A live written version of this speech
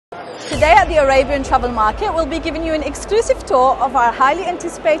Today at the Arabian Travel Market, we'll be giving you an exclusive tour of our highly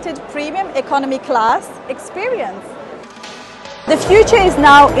anticipated Premium Economy class experience. The future is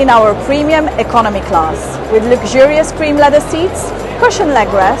now in our Premium Economy class, with luxurious cream leather seats, cushioned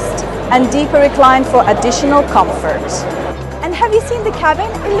leg rest, and deeper recline for additional comfort. And have you seen the cabin?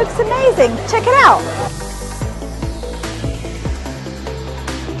 It looks amazing. Check it out.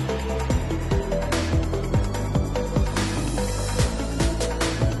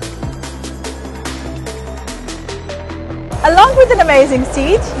 Along with an amazing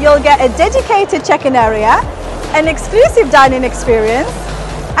seat, you'll get a dedicated check-in area, an exclusive dining experience,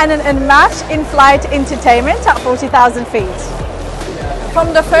 and an unmatched in-flight entertainment at 40,000 feet.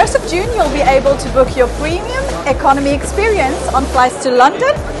 From the 1st of June, you'll be able to book your Premium Economy experience on flights to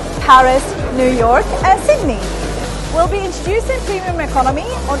London, Paris, New York, and Sydney. We'll be introducing Premium Economy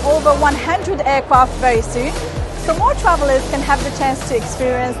on over 100 aircraft very soon, so more travelers can have the chance to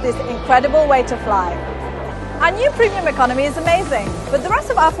experience this incredible way to fly. Our new Premium Economy is amazing, but the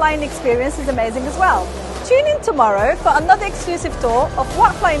rest of our flying experience is amazing as well. Tune in tomorrow for another exclusive tour of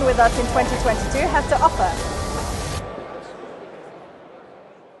what flying with us in 2022 has to offer.